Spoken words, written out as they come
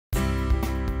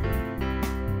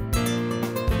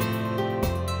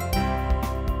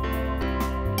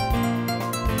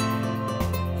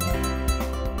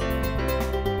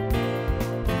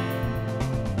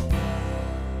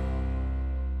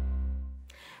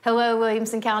Hello,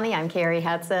 Williamson County. I'm Kerri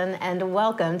Hudson, and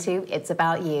welcome to It's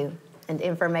About You, an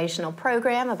informational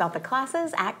program about the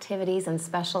classes, activities, and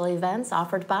special events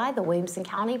offered by the Williamson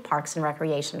County Parks and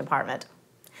Recreation Department.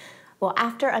 Well,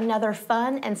 after another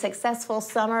fun and successful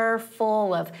summer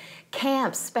full of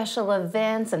camps, special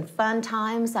events, and fun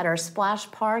times at our splash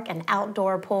park and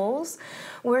outdoor pools,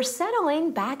 we're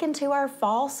settling back into our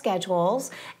fall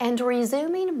schedules and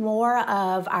resuming more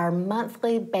of our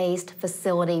monthly-based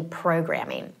facility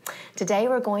programming. Today,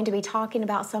 we're going to be talking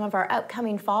about some of our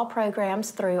upcoming fall programs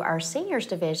through our seniors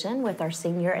division with our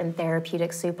senior and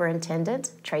therapeutic superintendent,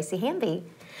 Traci Hamby.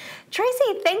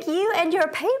 Traci, thank you and your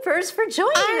papers for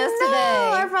joining us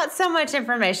today. I brought so much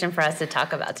information for us to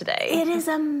talk about today. It is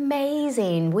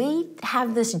amazing. We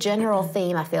have this general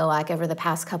theme, I feel like, over the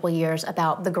past couple of years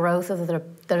about the growth of the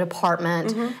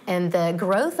department and the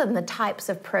growth of the types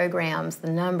of programs,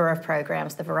 the number of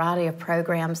programs, the variety of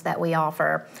programs that we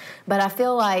offer. But I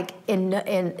feel like,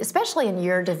 especially in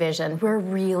your division, we're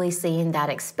really seeing that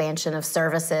expansion of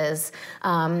services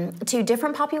to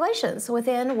different populations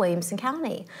within Williamson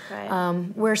County. Right.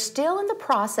 We're still in the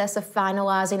process of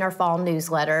finalizing our fall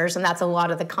newsletters, and that's a lot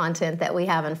of the content that we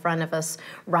have in front of us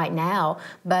right now.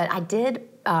 But I did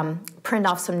print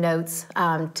off some notes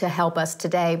to help us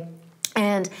today.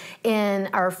 And in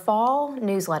our fall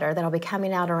newsletter that'll be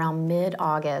coming out around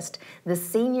mid-August, the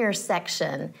senior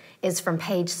section is from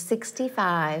page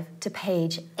 65 to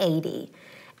page 80.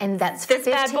 And that's this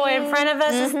bad boy in front of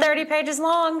us is 30 pages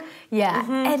long.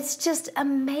 Yeah, it's just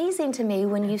amazing to me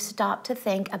when you stop to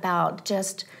think about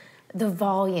just the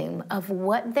volume of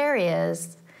what there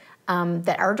is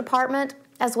that our department,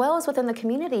 as well as within the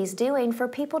community, is doing for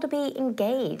people to be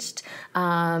engaged,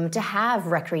 to have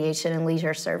recreation and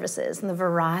leisure services, and the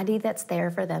variety that's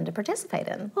there for them to participate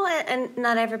in. Well, and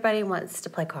not everybody wants to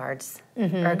play cards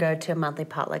or go to a monthly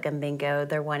potluck and bingo.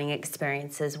 They're wanting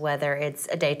experiences, whether it's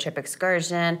a day trip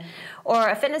excursion or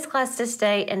a fitness class to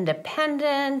stay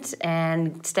independent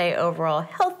and stay overall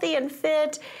healthy and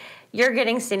fit. You're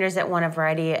getting seniors that want a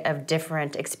variety of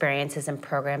different experiences and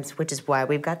programs, which is why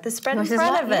we've got this spread in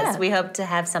front of us. We hope to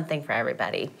have something for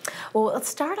everybody. Well, let's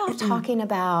start off talking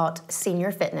about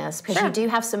senior fitness, because you do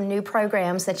have some new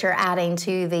programs that you're adding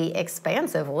to the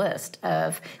expansive list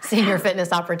of senior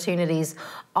fitness opportunities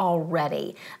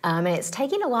already. And it's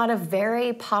taking a lot of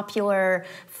very popular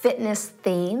fitness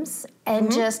themes and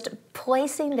just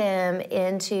placing them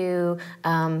into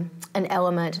an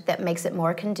element that makes it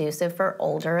more conducive for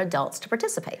older adults to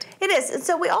participate. It is. And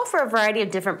so we offer a variety of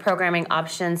different programming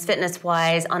options,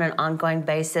 fitness-wise, on an ongoing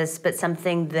basis, but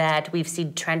something that we've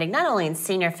seen trending not only in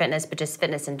senior fitness, but just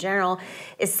fitness in general,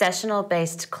 is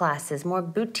sessional-based classes, more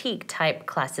boutique-type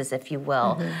classes, if you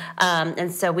will.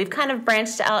 And so we've kind of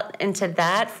branched out into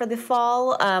that for the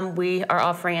fall. We are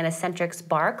offering an eccentrics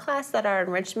bar class at our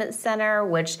enrichment center,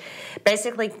 which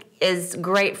basically is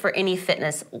great for any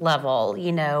fitness level.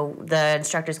 You know, the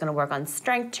instructor's going to work on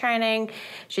strength training.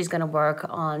 She's going to work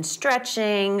on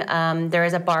stretching. There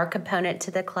is a bar component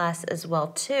to the class as well,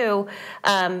 too.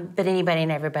 But anybody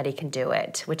and everybody can do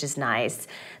it, which is nice.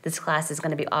 This class is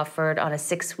going to be offered on a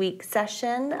 6-week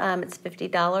session. It's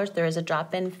 $50. There is a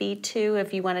drop-in fee, too,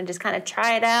 if you want to just kind of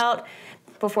try it out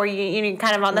before you're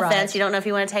kind of on the fence. You don't know if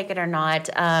you want to take it or not.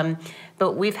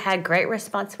 But we've had great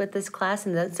response with this class,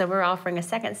 and so we're offering a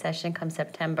second session come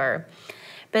September.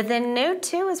 But then new,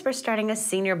 too, is we're starting a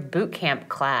senior boot camp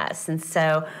class. And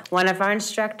so one of our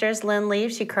instructors, Lynn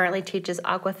Leaf, she currently teaches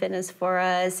aqua fitness for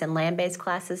us and land-based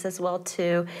classes as well,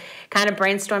 too. Kind of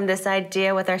brainstormed this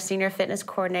idea with our senior fitness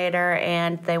coordinator,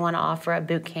 and they want to offer a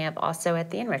boot camp also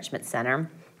at the enrichment center.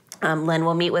 Lynn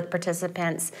will meet with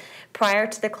participants prior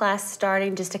to the class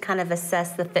starting just to kind of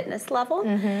assess the fitness level.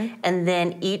 And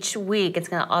then each week, it's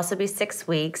going to also be 6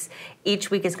 weeks.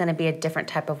 Each week is going to be a different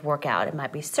type of workout. It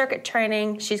might be circuit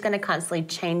training. She's going to constantly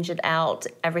change it out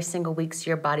every single week, so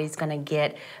your body's going to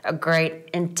get a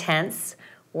great, intense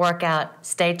workout,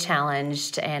 stay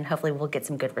challenged, and hopefully we'll get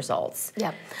some good results.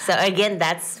 Yep. So again,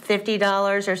 that's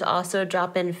 $50. There's also a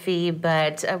drop-in fee,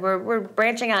 but we're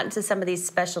branching out into some of these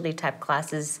specialty type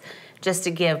classes just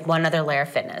to give one other layer of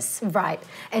fitness. Right,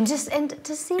 and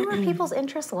to see where people's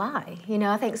interests lie. You know,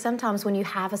 I think sometimes when you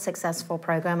have a successful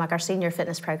program, like our senior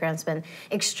fitness program's been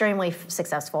extremely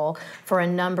successful for a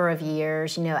number of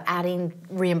years, you know, adding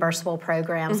reimbursable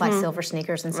programs like Silver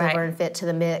Sneakers and Silver and Fit to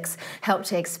the mix helped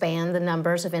to expand the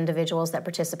numbers of individuals that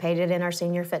participated in our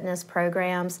senior fitness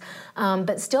programs,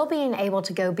 but still being able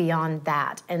to go beyond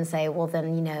that and say, well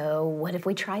then, you know, what if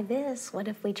we try this? What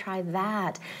if we try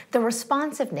that? The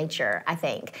responsive nature together, I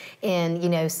think,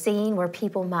 in, seeing where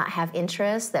people might have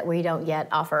interests that we don't yet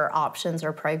offer options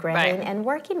or programming, and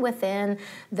working within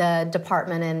the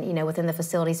department and, within the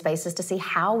facility spaces to see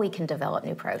how we can develop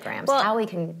new programs, how we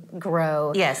can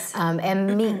grow,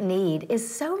 and meet need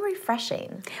is so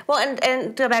refreshing. Well,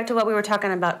 and go back to what we were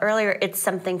talking about earlier, it's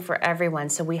something for everyone.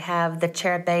 So we have the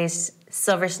chair-based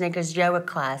Silver Sneakers yoga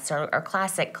class or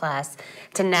classic class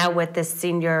to now with this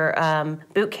senior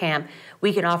boot camp,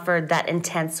 we can offer that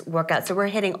intense workout. So we're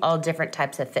hitting all different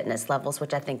types of fitness levels,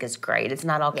 which I think is great. It's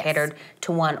not all catered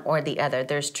to one or the other.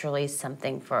 There's truly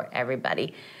something for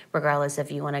everybody, regardless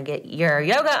if you want to get your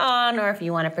yoga on or if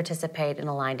you want to participate in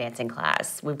a line dancing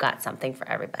class. We've got something for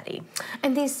everybody.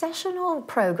 And these sessional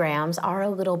programs are a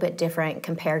little bit different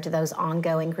compared to those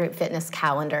ongoing group fitness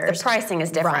calendars. The pricing is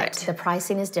different. Right, the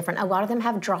pricing is different. A lot of them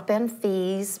have drop-in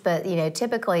fees, but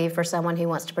typically for someone who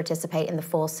wants to participate in the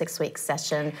full 6-week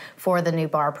session for the new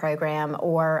bar program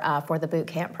or for the boot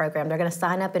camp program, they're going to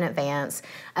sign up in advance.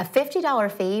 A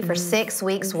 $50 fee for 6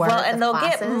 weeks worth of classes. And they'll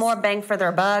get more bang for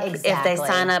their buck if they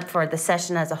sign up for the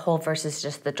session as a whole versus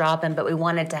just the drop-in, but we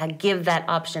wanted to give that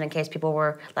option in case people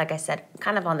were, like I said,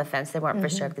 kind of on the fence. They weren't for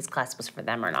sure if this class was for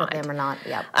them or not. For them or not,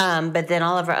 yep. But then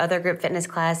all of our other group fitness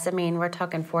class, we're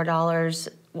talking $4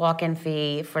 walk-in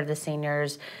fee for the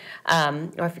seniors. Or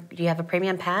if you have a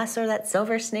premium pass or that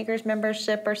Silver Sneakers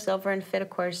membership or Silver and Fit, of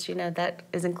course, that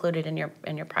is included in your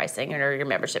pricing or your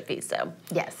membership fee. So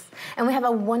yes, and we have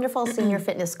a wonderful senior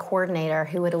fitness coordinator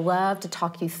who would love to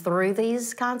talk you through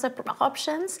these kinds of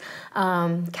options.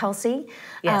 Kelsey,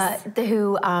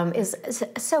 who is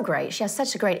so great. She has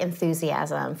such a great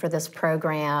enthusiasm for this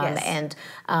program and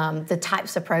the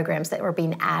types of programs that were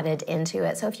being added into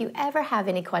it. So if you ever have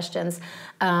any questions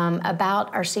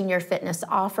about our senior fitness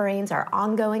offerings, our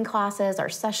ongoing classes, our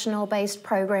sessional-based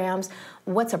programs,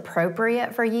 what's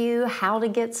appropriate for you, how to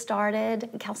get started,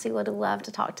 Kelsey would love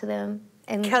to talk to them.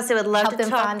 And Kelsey would love to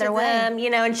talk to them, way.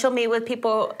 And she'll meet with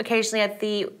people occasionally at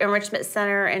the Enrichment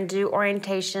Center and do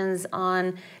orientations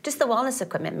on just the wellness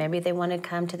equipment. Maybe they want to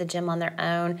come to the gym on their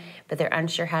own, but they're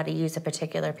unsure how to use a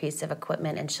particular piece of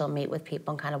equipment, and she'll meet with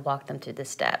people and kind of walk them through the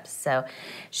steps. So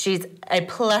she's a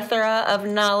plethora of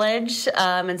knowledge,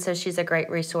 and so she's a great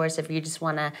resource if you just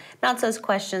want to bounce those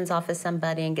questions off of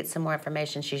somebody and get some more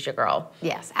information. She's your girl.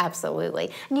 Yes,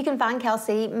 absolutely. And you can find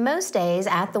Kelsey most days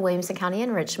at the Williamson County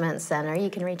Enrichment Center. You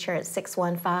can reach her at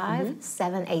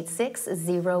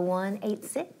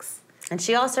 615-786-0186. And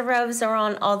she also roves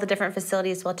around all the different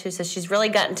facilities as well, too. So she's really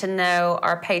gotten to know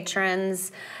our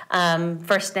patrons,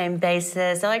 first name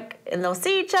basis. And they'll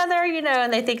see each other,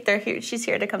 and they think she's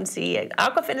here to come see an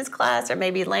aqua fitness class or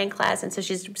maybe lane class. And so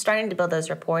she's starting to build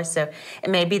those rapport. So it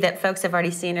may be that folks have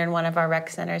already seen her in one of our rec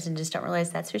centers and just don't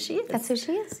realize that's who she is. That's who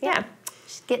she is. Yeah.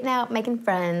 She's getting out, making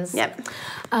friends. Yep.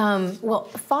 Well,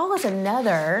 fall is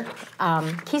another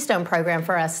keystone program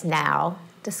for us now.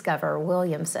 Discover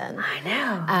Williamson. I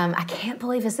know. I can't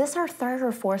believe, is this our 3rd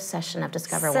or 4th session of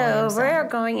Discover Williamson? So we're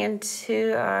going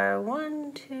into our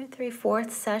 4th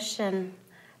session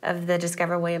of the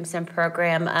Discover Williamson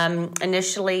program.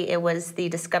 Initially, it was the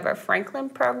Discover Franklin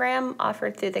program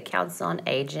offered through the Council on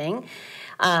Aging.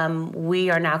 We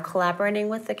are now collaborating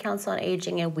with the Council on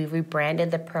Aging, and we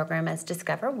rebranded the program as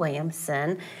Discover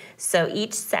Williamson. So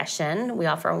each session, we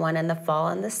offer one in the fall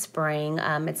and the spring.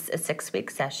 It's a 6-week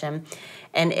session,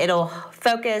 and it'll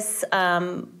focus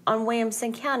on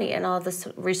Williamson County and all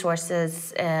the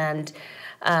resources and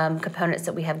components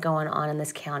that we have going on in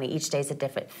this county. Each day is a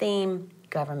different theme.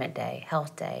 Government Day,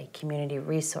 Health Day, Community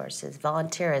Resources,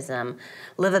 Volunteerism,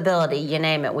 Livability, you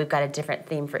name it. We've got a different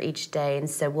theme for each day. And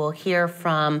so we'll hear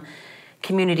from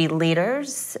community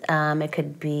leaders. It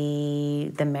could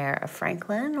be the mayor of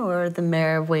Franklin or the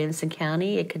mayor of Williamson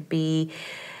County. It could be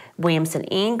Williamson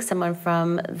Inc., someone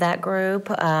from that group.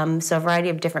 So a variety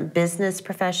of different business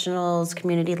professionals,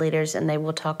 community leaders, and they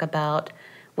will talk about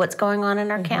what's going on in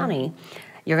our county.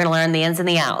 You're going to learn the ins and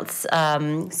the outs.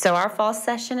 So our fall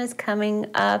session is coming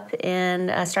up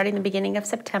in starting the beginning of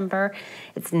September.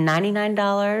 It's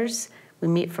 $99. We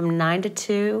meet from 9 to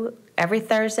 2 every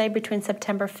Thursday between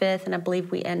September 5th and I believe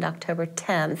we end October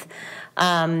 10th.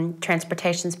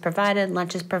 Transportation's provided,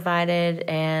 lunch is provided,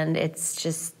 and it's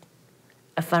just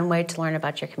a fun way to learn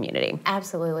about your community.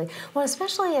 Absolutely. Well,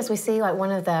 especially as we see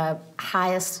one of the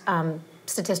highest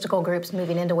statistical groups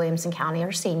moving into Williamson County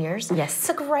are seniors. Yes. It's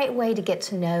a great way to get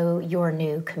to know your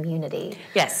new community.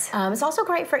 Yes. It's also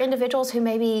great for individuals who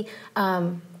maybe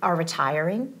are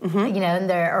retiring, and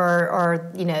they're,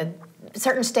 or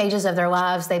certain stages of their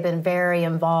lives, they've been very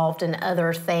involved in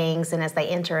other things, and as they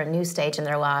enter a new stage in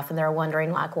their life, and they're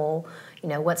wondering like, well, you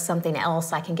know, what's something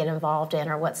else I can get involved in,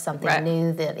 or what's something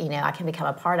new that, you know, I can become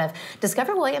a part of.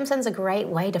 Discover Williamson's a great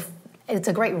way to, it's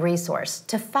a great resource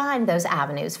to find those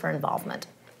avenues for involvement.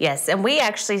 Yes, and we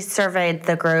actually surveyed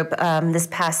the group this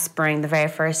past spring, the very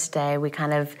first day. We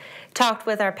kind of talked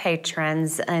with our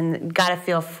patrons and got a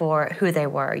feel for who they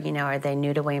were. You know, are they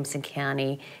new to Williamson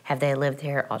County? Have they lived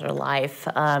here all their life?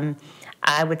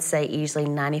 I would say easily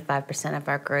 95% of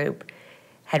our group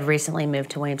had recently moved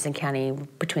to Williamson County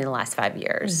between the last 5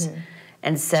 years. Mm-hmm.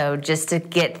 And so just to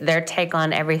get their take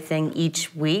on everything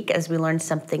each week as we learn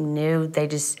something new, they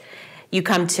just... You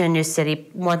come to a new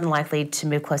city more than likely to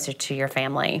move closer to your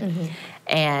family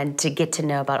and to get to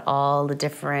know about all the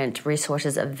different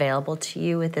resources available to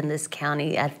you within this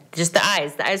county. Just the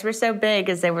eyes were so big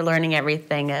as they were learning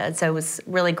everything. So it was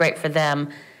really great for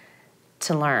them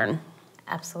to learn.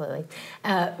 Absolutely.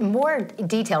 More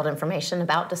detailed information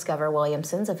about Discover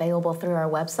Williamson's available through our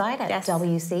website at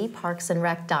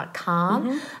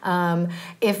wcparksandrec.com.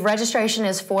 If registration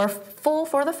is full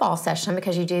for the fall session,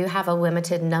 because you do have a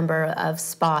limited number of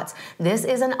spots, this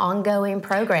is an ongoing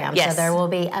program, so there will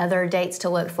be other dates to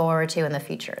look forward to in the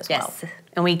future as well.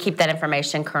 And we keep that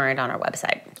information current on our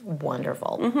website.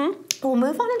 Wonderful. We'll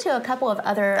move on into a couple of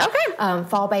other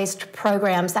fall-based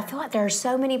programs. I feel like there are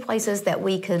so many places that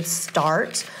we could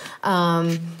start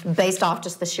based off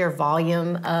just the sheer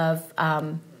volume of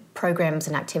programs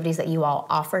and activities that you all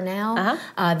offer now.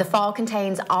 The fall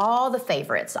contains all the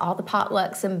favorites, all the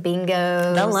potlucks and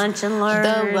bingos. The lunch and learns.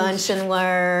 The lunch and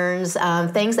learns.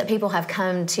 Things that people have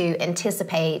come to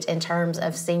anticipate in terms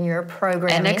of senior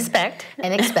programming. And expect.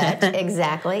 And expect,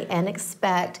 exactly, and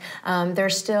expect.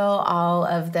 There's still all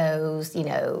of those, you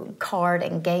know, card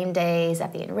and game days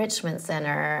at the Enrichment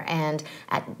Center and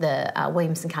at the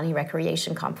Williamson County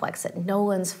Recreation Complex at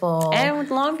Nolensville. And with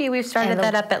Longview, we've started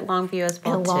that up at Longview as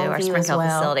well, too. Our Spring Hill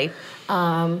facility.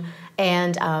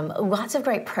 And lots of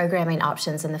great programming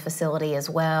options in the facility as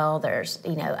well. There's,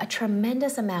 you know, a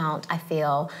tremendous amount, I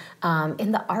feel,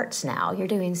 in the arts now. You're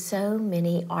doing so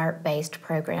many art-based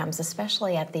programs,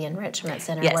 especially at the Enrichment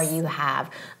Center, where you have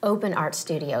open art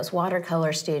studios,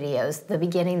 watercolor studios, the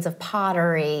beginnings of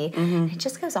pottery. It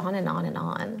just goes on and on and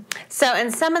on. So,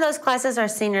 and some of those classes are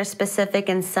senior-specific,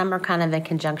 and some are kind of in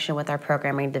conjunction with our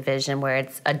programming division, where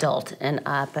it's adult and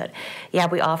up. But yeah,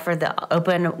 we offer the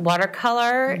open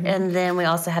watercolor, and then we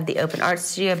also have the open art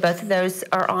studio. Both of those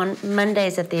are on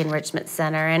Mondays at the Enrichment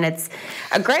Center, and it's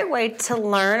a great way to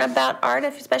learn about art,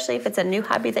 especially if it's a new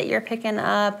hobby that you're picking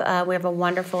up. We have a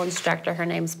wonderful instructor. Her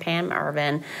name's Pam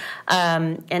Irvin,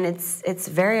 and it's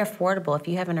very affordable. If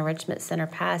you have an Enrichment Center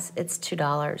pass, it's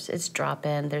 $2. It's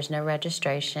drop-in. There's no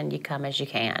registration. You come as you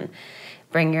can.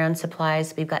 Bring your own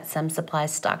supplies. We've got some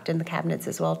supplies stocked in the cabinets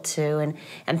as well, too,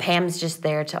 and Pam's just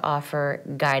there to offer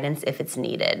guidance if it's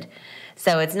needed.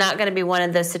 So it's not going to be one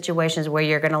of those situations where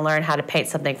you're going to learn how to paint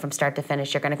something from start to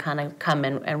finish. You're going to kind of come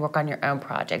in and work on your own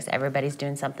projects. Everybody's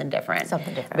doing something different.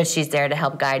 But she's there to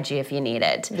help guide you if you need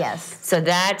it. Yes. So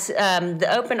that,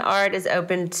 the open art is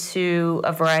open to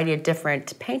a variety of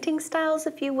different painting styles,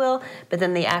 if you will, but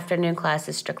then the afternoon class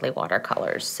is strictly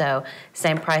watercolors. So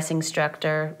same pricing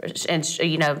structure, and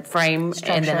you know, frame,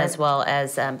 and then as well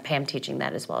as Pam teaching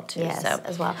that as well, too. Yes,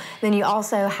 as well. Then you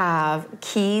also have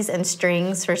keys and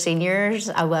strings for seniors.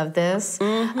 I love this.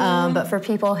 But for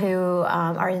people who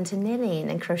are into knitting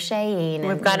and crocheting.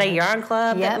 We've got a yarn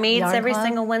club that meets every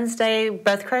single Wednesday,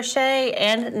 both crochet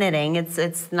and knitting.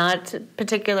 It's not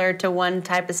particular to one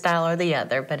type of style or the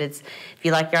other, but it's, if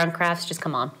you like yarn crafts, just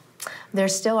come on.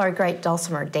 There's still our great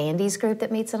Dulcimer Dandies group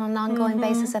that meets on an ongoing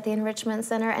basis at the Enrichment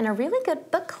Center, and a really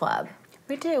good book club.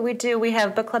 We do. We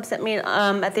have book clubs that meet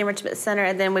at the Enrichment Center,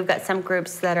 and then we've got some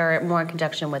groups that are more in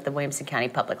conjunction with the Williamson County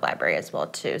Public Library as well,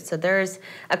 too. So there's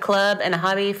a club and a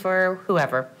hobby for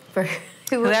whoever. For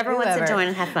whoever wants to join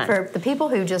and have fun. For the people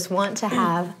who just want to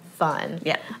have fun.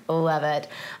 Yeah. Love it.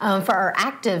 For our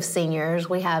active seniors,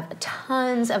 we have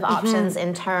tons of options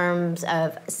in terms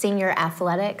of senior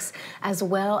athletics, as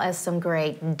well as some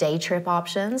great day trip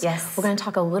options. Yes. We're going to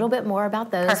talk a little bit more about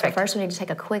those. Perfect. But first, we need to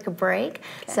take a quick break.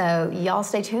 Okay. So y'all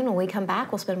stay tuned. When we come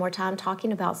back, we'll spend more time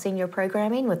talking about senior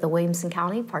programming with the Williamson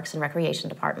County Parks and Recreation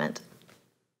Department.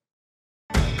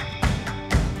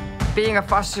 Being a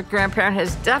foster grandparent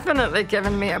has definitely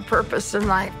given me a purpose in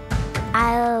life.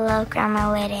 I love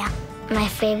Grandma Lydia. My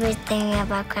favorite thing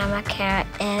about Grandma Kerri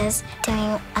is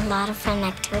doing a lot of fun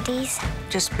activities.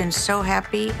 Just been so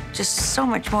happy, just so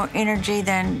much more energy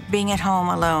than being at home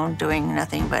alone doing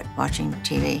nothing but watching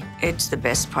TV. It's the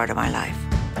best part of my life.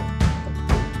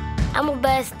 I'm a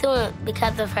best student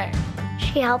because of her.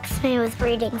 She helps me with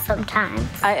reading sometimes.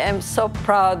 I am so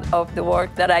proud of the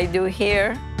work that I do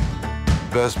here.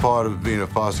 Best part of being a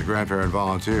foster grandparent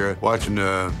volunteer, watching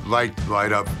the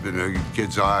light up in the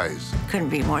kids' eyes. Couldn't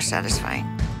be more satisfying.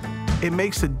 It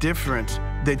makes a difference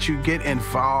that you get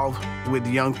involved with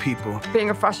young people. Being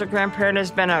a foster grandparent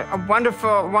has been a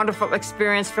wonderful, wonderful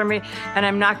experience for me, and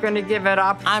I'm not going to give it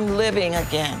up. I'm living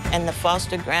again, and the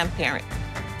foster grandparent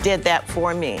did that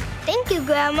for me. Thank you,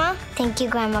 Grandma. Thank you,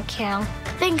 Grandma Carol.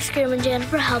 Thanks, Grandma Jan,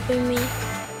 for helping me.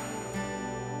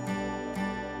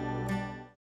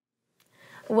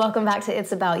 Welcome back to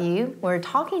It's About You. We're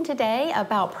talking today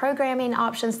about programming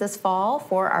options this fall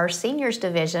for our seniors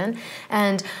division,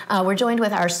 and we're joined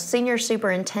with our senior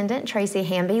superintendent, Traci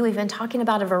Hamby. We've been talking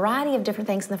about a variety of different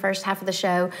things in the first half of the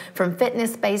show, from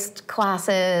fitness-based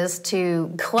classes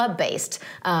to club-based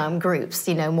groups,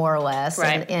 you know, more or less,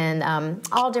 right, in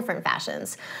all different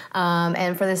fashions.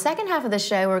 And for the second half of the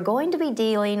show, we're going to be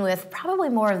dealing with probably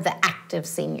more of the active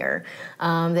senior,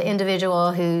 the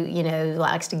individual who, you know,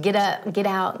 likes to get up, get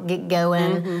out, get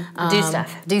going. Do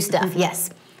stuff. Do stuff, yes.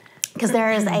 Because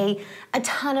there is a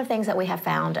ton of things that we have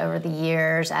found over the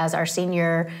years as our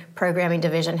senior programming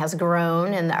division has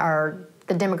grown and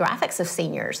the demographics of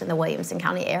seniors in the Williamson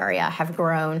County area have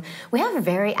grown. We have a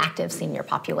very active senior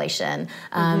population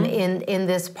in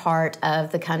this part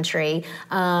of the country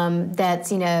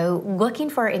that's, you know, looking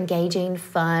for engaging,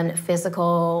 fun,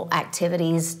 physical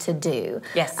activities to do.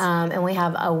 Yes. And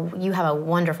you have a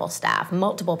wonderful staff,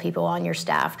 multiple people on your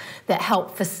staff that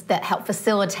help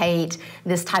facilitate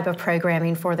this type of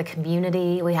programming for the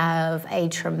community. We have a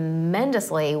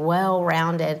tremendously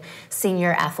well-rounded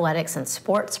senior athletics and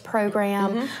sports program.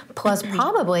 Plus,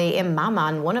 probably, in my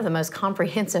mind, one of the most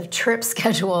comprehensive trip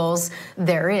schedules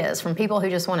there is, from people who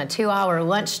just want a 2-hour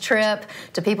lunch trip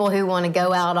to people who want to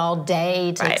go out all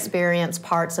day to experience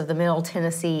parts of the Middle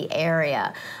Tennessee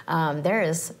area. There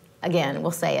is, again,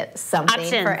 we'll say it,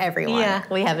 something for everyone. Yeah.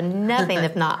 We have nothing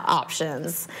if not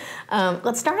options.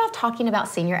 Let's start off talking about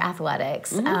senior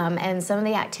athletics and some of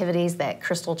the activities that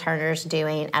Crystal Turner's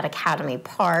doing at Academy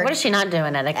Park. What is she not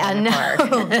doing at Academy Park?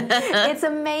 It's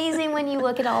amazing when you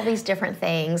look at all these different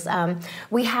things.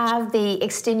 We have the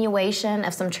extenuation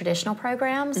of some traditional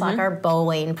programs, like our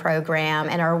bowling program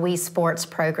and our Wii Sports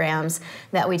programs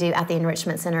that we do at the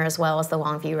Enrichment Center, as well as the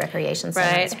Longview Recreation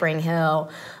Center at Spring Hill.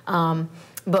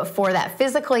 But for that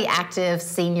physically active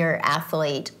senior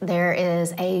athlete, there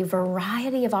is a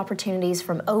variety of opportunities,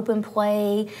 from open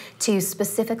play to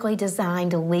specifically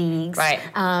designed leagues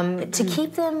to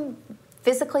keep them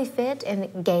physically fit and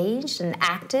engaged and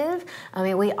active. I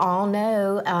mean, we all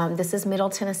know this is Middle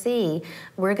Tennessee.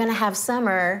 We're going to have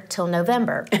summer till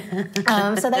November.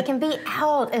 So they can be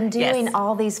out and doing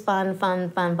all these fun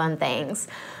things.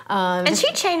 And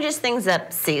she changes things up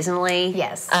seasonally.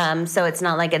 Yes. So it's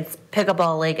not like it's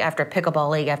pickleball league after pickleball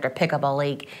league after pickleball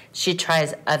league. She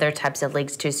tries other types of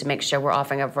leagues too, to make sure we're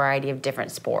offering a variety of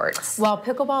different sports. While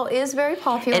pickleball is very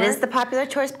popular. It is the popular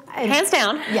choice, hands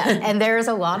down. Yeah, and there's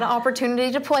a lot of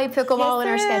opportunity to play pickleball in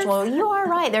her schedule. You are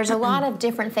right. There's a lot of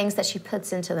different things that she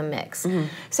puts into the mix.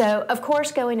 So, of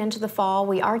course, going into the fall,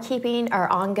 we are keeping our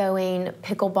ongoing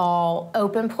pickleball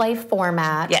open play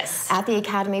format at the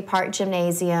Academy Park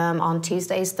Gymnasium on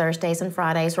Tuesdays, Thursdays, and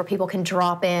Fridays, where people can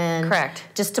drop in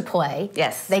just to play.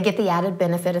 Yes. They get the added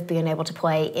benefit of being able to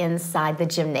play inside the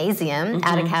gymnasium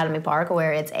at Academy Park,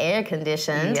 where it's air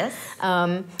conditioned. Yes.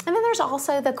 And then there's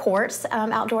also the courts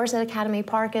outdoors at Academy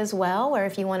Park as well, where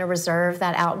if you want to reserve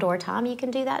that outdoor time, you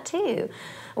can do that too.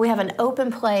 We have an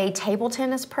open play table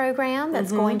tennis program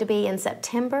that's going to be in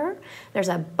September. There's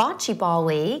a bocce ball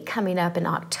league coming up in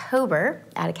October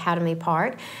at Academy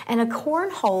Park, and a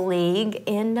cornhole league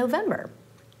in November.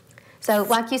 So,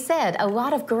 like you said, a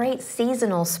lot of great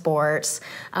seasonal sports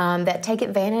that take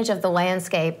advantage of the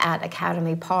landscape at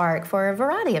Academy Park for a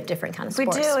variety of different kinds of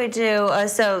sports. We do.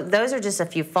 So those are just a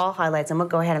few fall highlights, and we'll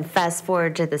go ahead and fast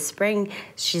forward to the spring.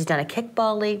 She's done a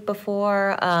kickball league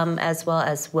before, as well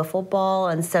as wiffle ball,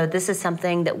 and so this is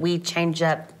something that we change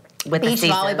up with the season.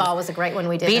 Beach volleyball was a great one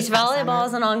we did. Beach volleyball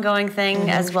is an ongoing thing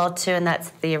as well too, and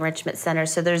that's the Enrichment Center.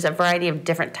 So there's a variety of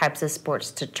different types of sports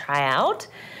to try out.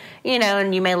 You know,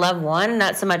 and you may love one,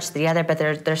 not so much the other, but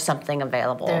there's something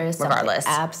available regardless.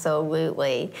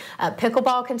 Absolutely.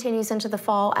 Pickleball continues into the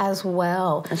fall as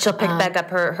well. And she'll pick back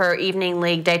up her evening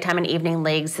league, daytime and evening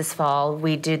leagues this fall.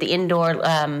 We do the indoor,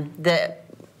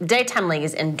 daytime league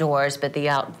is indoors, but the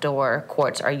outdoor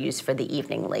courts are used for the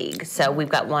evening league. So we've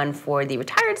got one for the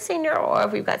retired senior, or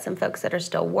if we've got some folks that are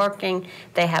still working,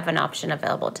 they have an option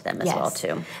available to them as well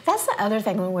too. That's the other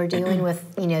thing when we're dealing with,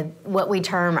 what we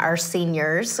term our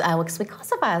seniors, because we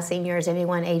classify as seniors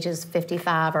anyone ages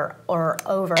 55 or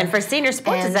over. And for senior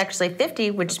sports, it's actually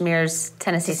 50, which mirrors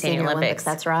Tennessee Senior Olympics.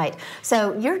 That's right.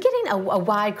 So you're getting a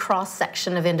wide cross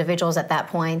section of individuals at that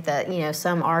point that,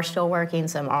 some are still working,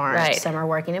 some aren't. Right. Some are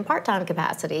working in part-time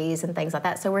capacities and things like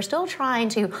that. So we're still trying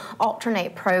to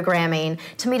alternate programming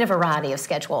to meet a variety of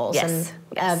schedules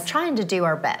and trying to do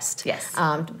our best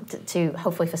to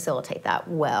hopefully facilitate that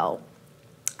well.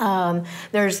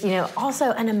 There's,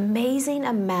 also an amazing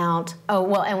amount. Oh,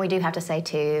 well, and we do have to say,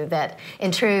 too, that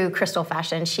in true Crystal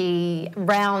fashion, she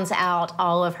rounds out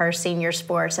all of her senior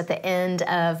sports at the end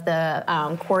of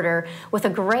the quarter with a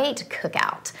great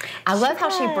cookout. I love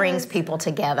how she brings people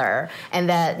together and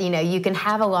that, you can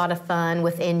have a lot of fun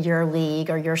within your league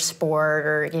or your sport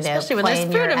or, especially when playing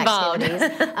there's your food involved.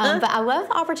 activities. But I love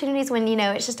the opportunities when,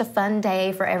 it's just a fun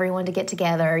day for everyone to get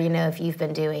together, if you've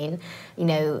been doing,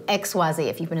 XYZ,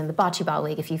 if you've been in the bocce ball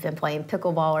league, if you've been playing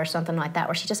pickleball or something like that,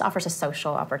 where she just offers a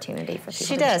social opportunity for people.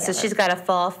 She does. So she's got a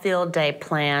fall field day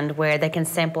planned where they can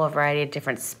sample a variety of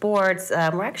different sports.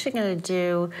 We're actually going to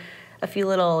do a few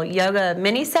little yoga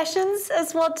mini sessions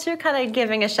as well too, kind of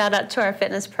giving a shout out to our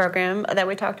fitness program that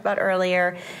we talked about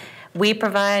earlier. We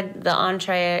provide the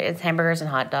entree, it's hamburgers and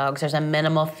hot dogs. There's a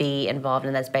minimal fee involved,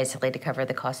 and that's basically to cover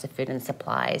the cost of food and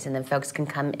supplies. And then folks can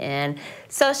come in,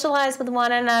 socialize with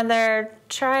one another,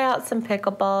 try out some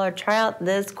pickleball or try out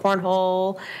this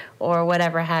cornhole or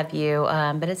whatever have you.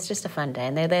 But it's just a fun day,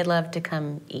 and they love to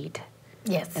come eat.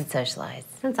 Yes. And socialize.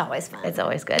 It's always fun. It's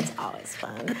always good. It's always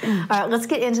fun. All right, let's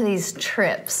get into these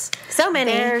trips. So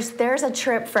many. There's a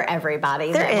trip for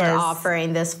everybody that we're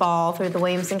offering this fall through the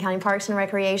Williamson County Parks and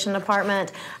Recreation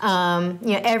Department.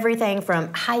 Everything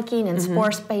from hiking and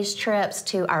sports-based trips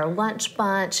to our lunch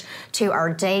bunch to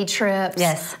our day trips.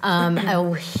 Yes.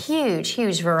 A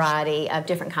huge variety of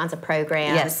different kinds of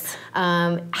programs. Yes.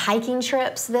 Hiking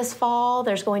trips this fall.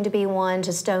 There's going to be one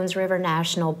to Stones River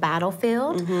National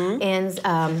Battlefield in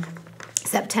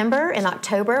September. In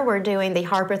October, we're doing the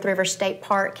Harpeth River State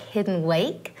Park Hidden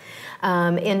Lake.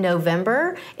 In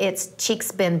November, it's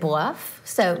Cheeks Bend Bluff.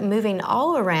 So moving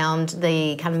all around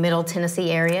the kind of Middle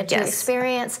Tennessee area to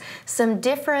experience some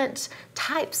different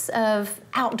types of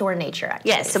outdoor nature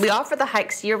activities. Yes, so we offer the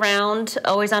hikes year-round,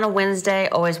 always on a Wednesday,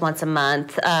 always once a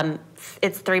month.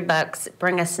 It's $3.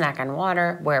 Bring a snack and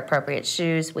water, wear appropriate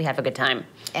shoes. We have a good time.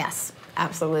 Yes,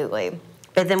 absolutely.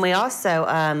 But then we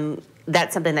also,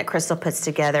 that's something that Crystal puts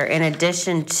together. In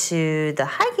addition to the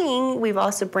hiking, we've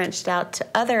also branched out to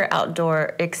other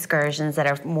outdoor excursions that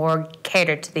are more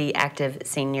catered to the active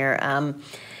senior.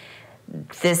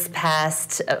 This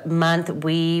past month,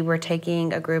 we were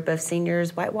taking a group of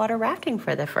seniors whitewater rafting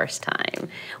for the first time.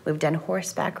 We've done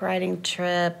horseback riding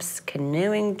trips,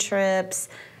 canoeing trips,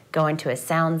 going to a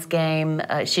sounds game.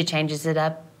 She changes it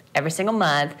up every single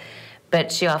month,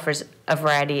 but she offers a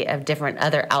variety of different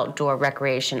other outdoor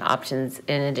recreation options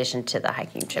in addition to the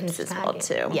hiking trips as well,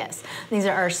 too. Yes. These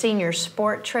are our senior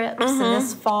sport trips. And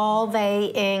this fall,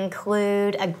 they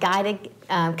include a guided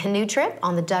canoe trip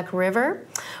on the Duck River,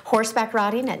 horseback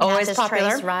riding at Natchez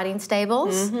Trace Riding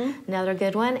Stables, another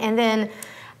good one, and then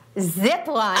zip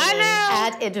lining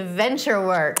at Adventure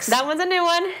Works. That one's a new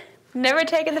one. Never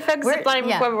taken the folks zip lining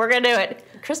before, but we're going to do it.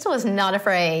 Crystal is not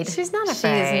afraid. She's not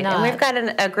afraid. She's not. And we've got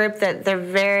a group that they're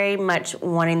very much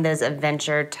wanting those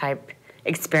adventure-type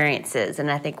experiences,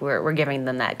 and I think we're giving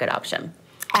them that good option.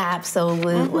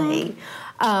 Absolutely.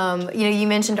 You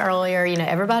mentioned earlier,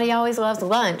 everybody always loves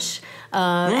lunch.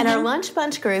 And our lunch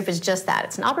bunch group is just that.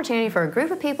 It's an opportunity for a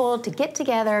group of people to get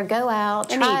together, go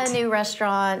out, and try eat. a new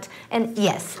restaurant, and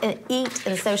eat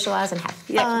and socialize and have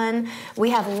fun.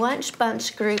 We have lunch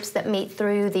bunch groups that meet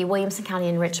through the Williamson County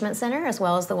Enrichment Center as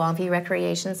well as the Longview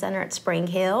Recreation Center at Spring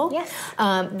Hill. Yes.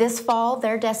 This fall,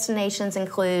 their destinations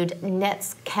include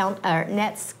Nets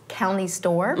County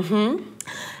Store,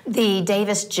 the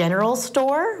Davis General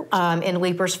Store in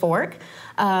Leapers Fork,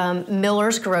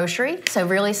 Miller's Grocery, so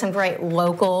really some great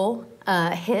local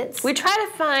hits. We try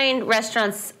to find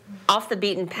restaurants off the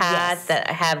beaten path that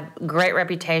have great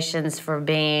reputations for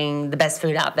being the best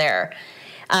food out there.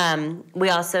 We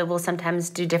also will sometimes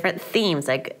do different themes,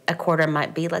 like a quarter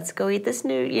might be, let's go eat this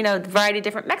new, variety of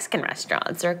different Mexican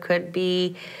restaurants, or it could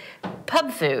be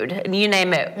pub food, you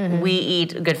name it, we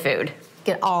eat good food.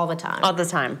 Get all the time. All the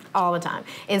time. All the time.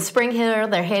 In Spring Hill,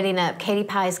 they're hitting up Katie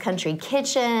Pie's Country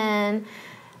Kitchen.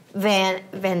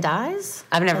 Van Dyes?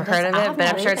 I've never heard of it, but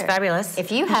I'm sure it's fabulous.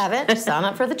 If you haven't, sign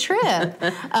up for the trip.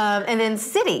 And then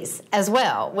cities as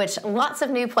well, which lots of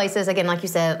new places, again, like you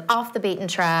said, off the beaten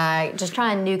track, just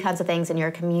trying new kinds of things in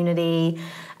your community.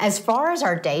 As far as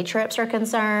our day trips are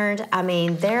concerned, I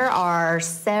mean, there are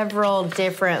several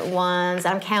different ones.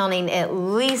 I'm counting at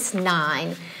least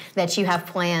 9 that you have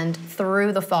planned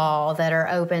through the fall that are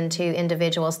open to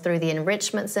individuals through the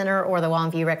Enrichment Center or the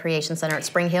Longview Recreation Center at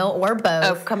Spring Hill, or both.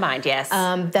 Oh, combined, yes.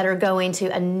 That are going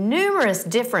to numerous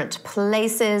different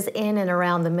places in and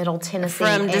around the Middle Tennessee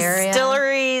area. From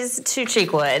distilleries to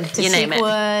Cheekwood, you name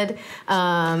it.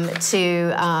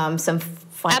 To some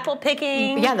apple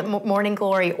picking. Yeah, the Morning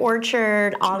Glory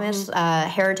Orchard, Amish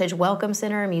Heritage Welcome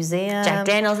Center, Museum. Jack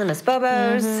Daniels and Miss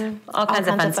Bobo's. All kinds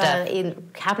of fun stuff.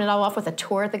 Capping it all off with a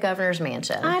tour at the Governor's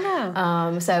Mansion. I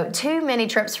know. So too many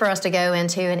trips for us to go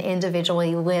into and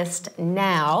individually list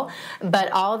now.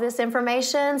 But all of this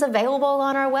information is available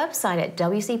on our website at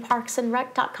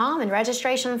wcparksandrec.com, and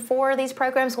registration for these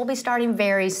programs will be starting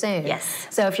very soon. Yes.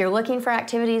 So if you're looking for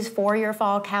activities for your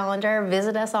fall calendar,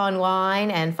 visit us online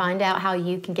and find out how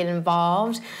you can get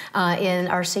involved in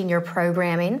our senior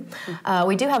programming.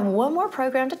 We do have one more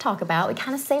program to talk about. We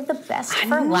kind of saved the best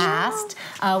for last.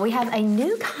 We have a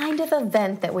new kind of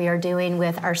event that we are doing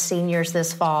with our seniors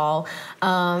this fall.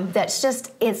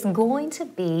 It's going to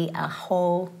be a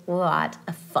whole lot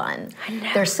of fun.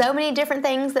 There's so many different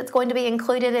things that's going to be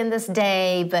included in this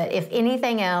day, but if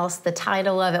anything else, the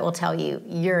title of it will tell you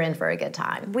you're in for a good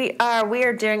time. We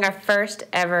are doing our first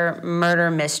ever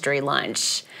murder mystery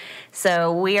lunch.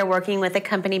 So we are working with a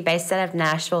company based out of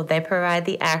Nashville. They provide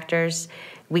the actors.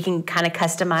 We can kind of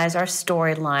customize our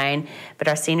storyline, but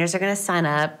our seniors are going to sign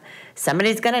up.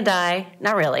 Somebody's going to die.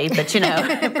 Not really, but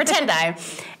pretend die.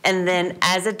 And then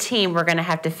as a team, we're going to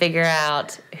have to figure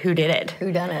out who did it.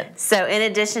 Who done it. So in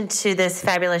addition to this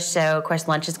fabulous show, of course,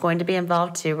 lunch is going to be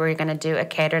involved too. We're going to do a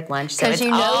catered lunch. Because you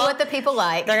know what the people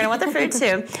like. They're going to want the food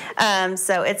too.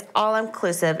 So it's all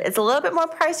inclusive. It's a little bit more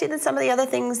pricey than some of the other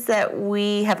things that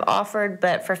we have offered,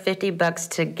 but for $50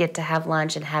 to get to have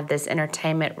lunch and have this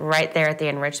entertainment right there at the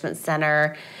Enrichment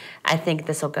Center, I think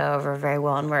this will go over very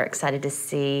well, and we're excited to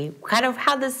see kind of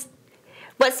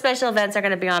what special events are going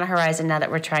to be on the horizon now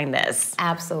that we're trying this.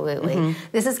 Absolutely.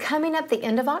 This is coming up the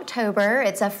end of October.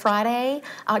 It's a Friday,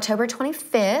 October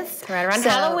 25th. Right around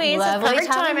Halloween. Lovely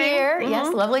time of year.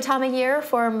 Yes, lovely time of year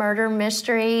for a murder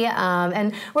mystery.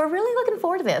 And we're really looking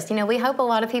forward to this. We hope a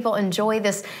lot of people enjoy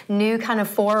this new kind of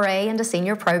foray into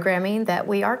senior programming that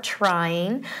we are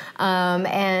trying.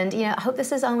 And I hope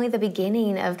this is only the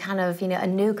beginning of kind of, a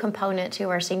new component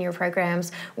to our senior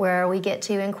programs where we get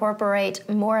to incorporate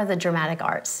more of the dramatic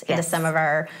arts into some of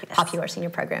our popular senior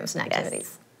programs and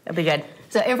activities. It'll be good.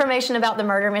 So information about the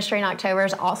Murder Mystery in October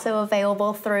is also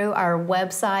available through our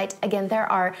website. Again, there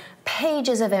are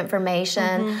pages of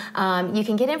information. You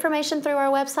can get information through our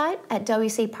website at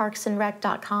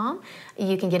wcparksandrec.com.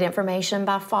 You can get information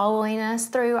by following us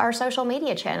through our social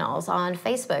media channels on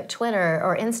Facebook, Twitter,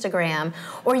 or Instagram.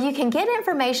 Or you can get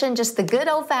information just the good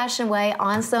old-fashioned way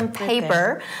on some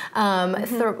paper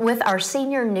with our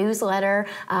senior newsletter.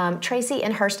 Traci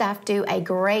and her staff do a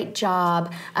great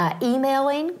job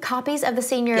emailing copies of the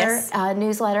senior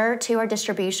newsletter to our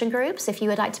distribution groups. If you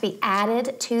would like to be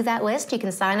added to that list, you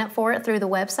can sign up for it through the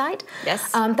website.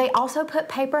 They also put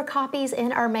paper copies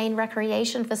in our main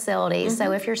recreation facilities.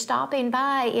 So if you're stopping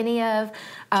by any of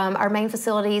our main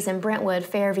facilities in Brentwood,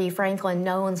 Fairview, Franklin,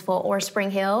 Nolensville, or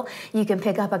Spring Hill, you can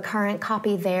pick up a current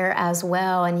copy there as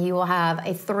well, and you will have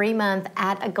a 3-month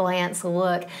at-a-glance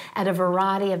look at a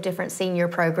variety of different senior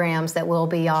programs that we'll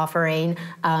be offering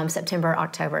September,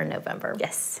 October, and November.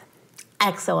 Yes.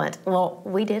 Excellent. Well,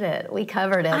 we did it. We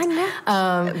covered it. I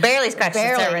know. Barely scratched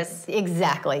the surface.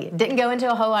 Exactly. Didn't go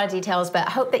into a whole lot of details, but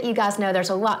I hope that you guys know there's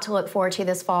a lot to look forward to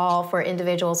this fall for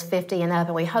individuals 50 and up,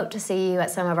 and we hope to see you at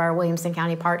some of our Williamson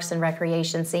County Parks and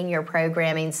Recreation senior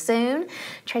programming soon.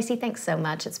 Traci, thanks so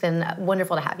much. It's been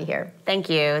wonderful to have you here. Thank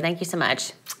you. Thank you so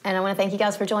much. And I want to thank you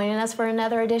guys for joining us for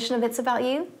another edition of It's About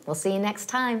You. We'll see you next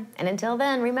time. And until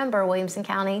then, remember, Williamson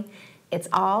County, it's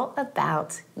all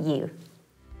about you.